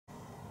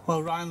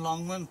Well, Ryan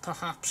Longman,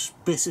 perhaps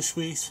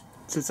bittersweet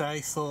today.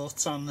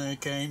 Thoughts on the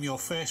game? Your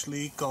first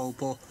league goal,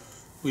 but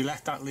we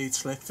let that lead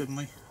slip, didn't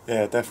we?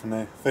 Yeah,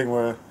 definitely. I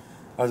think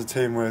as a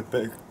team, we're a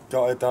bit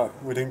gutted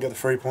that we didn't get the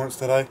 3 points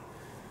today.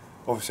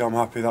 Obviously, I'm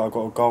happy that I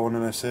got a goal and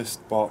an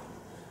assist, but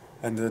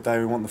end of the day,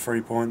 we want the 3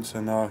 points,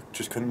 and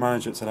just couldn't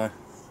manage it today.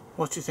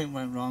 What do you think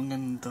went wrong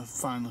in the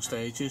final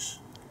stages?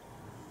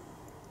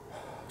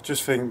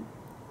 Just think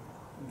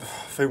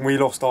we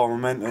lost our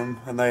momentum,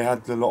 and they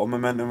had a lot of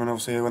momentum. And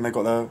obviously, when they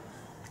got their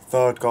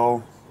third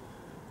goal,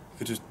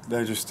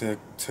 they just took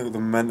the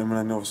momentum,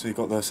 and then obviously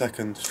got their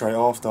second straight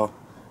after,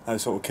 and it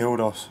sort of killed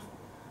us.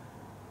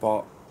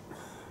 But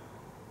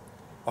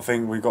I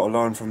think we got to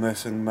learn from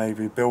this and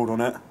maybe build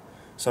on it,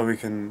 so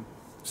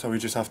we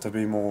just have to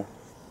be more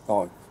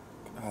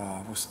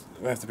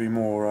we have to be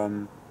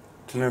more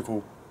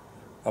clinical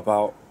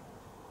about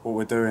what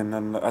we're doing,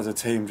 and as a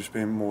team just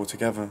being more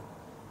together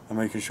and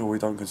making sure we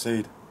don't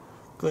concede.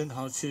 Glyn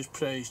Hodges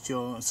praised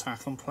your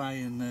attack and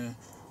play in the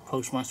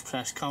post-match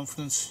press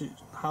conference.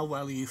 How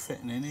well are you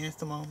fitting in here at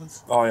the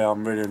moment? Oh yeah,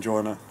 I'm really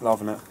enjoying it,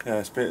 loving it. Yeah,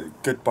 it's a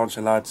good bunch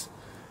of lads.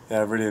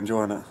 Yeah, really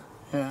enjoying it.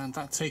 Yeah, and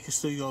that take us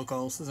through your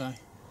goals today.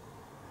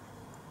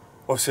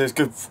 Obviously,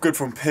 it's good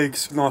from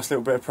Pigs. Nice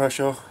little bit of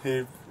pressure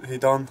he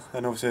done,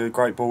 and obviously a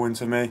great ball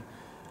into me.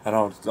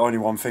 And the only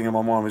one thing in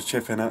my mind was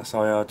chipping it,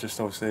 so yeah, I just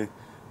obviously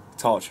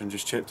touched and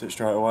just chipped it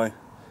straight away.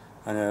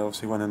 And yeah,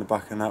 obviously went in the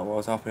back, and that what I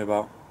was happy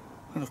about.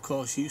 And of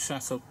course, you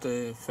set up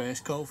the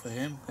first goal for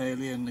him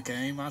earlier in the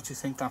game. How do you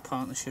think that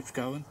partnership's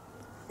going?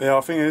 Yeah,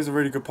 I think it is a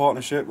really good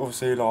partnership.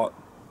 Obviously, like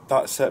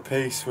that set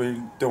piece we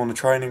do on the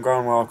training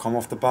ground where I come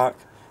off the back,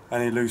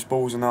 any loose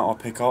balls and that I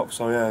pick up.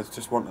 So yeah, it's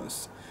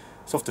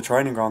off the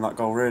training ground, that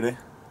goal really.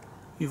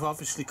 You've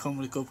obviously come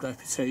with a good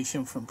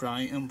reputation from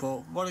Brighton, but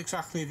what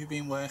exactly have you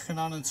been working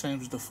on in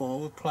terms of the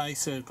forward play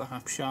to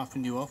perhaps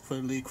sharpen you up for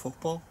league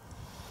football?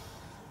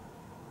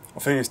 I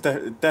think it's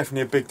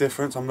definitely a big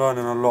difference. I'm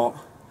learning a lot.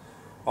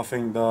 I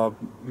think the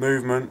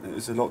movement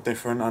is a lot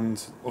different,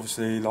 and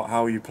obviously like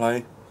how you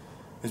play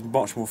is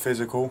much more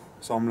physical.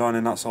 So I'm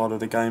learning that side of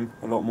the game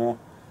a lot more,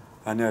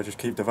 and yeah, just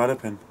keep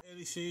developing.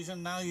 Early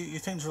season now, you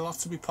think there's a lot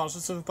to be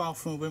positive about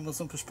from a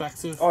Wimbledon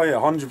perspective? Oh yeah,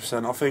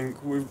 100%. I think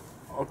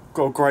I've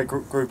got a great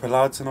group of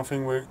lads, and I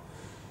think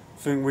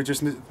we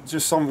just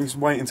something's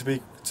waiting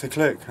to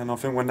click. And I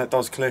think when that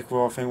does click,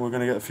 well, I think we're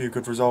going to get a few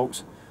good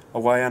results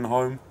away and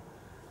home,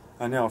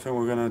 and yeah, I think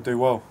we're going to do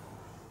well.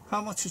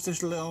 How much has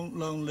this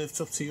loan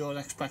lived up to your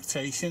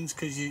expectations?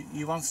 Because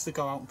you wanted to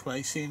go out and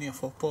play senior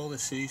football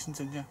this season,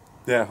 didn't you?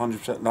 Yeah,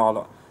 100%. No,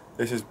 look,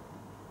 this is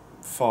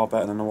far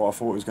better than what I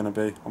thought it was going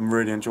to be. I'm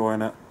really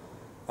enjoying it,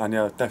 and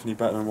yeah, definitely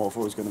better than what I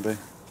thought it was going to be.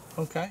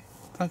 Okay,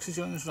 thanks for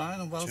joining us, Ryan,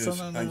 and well done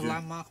on a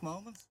landmark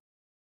moment.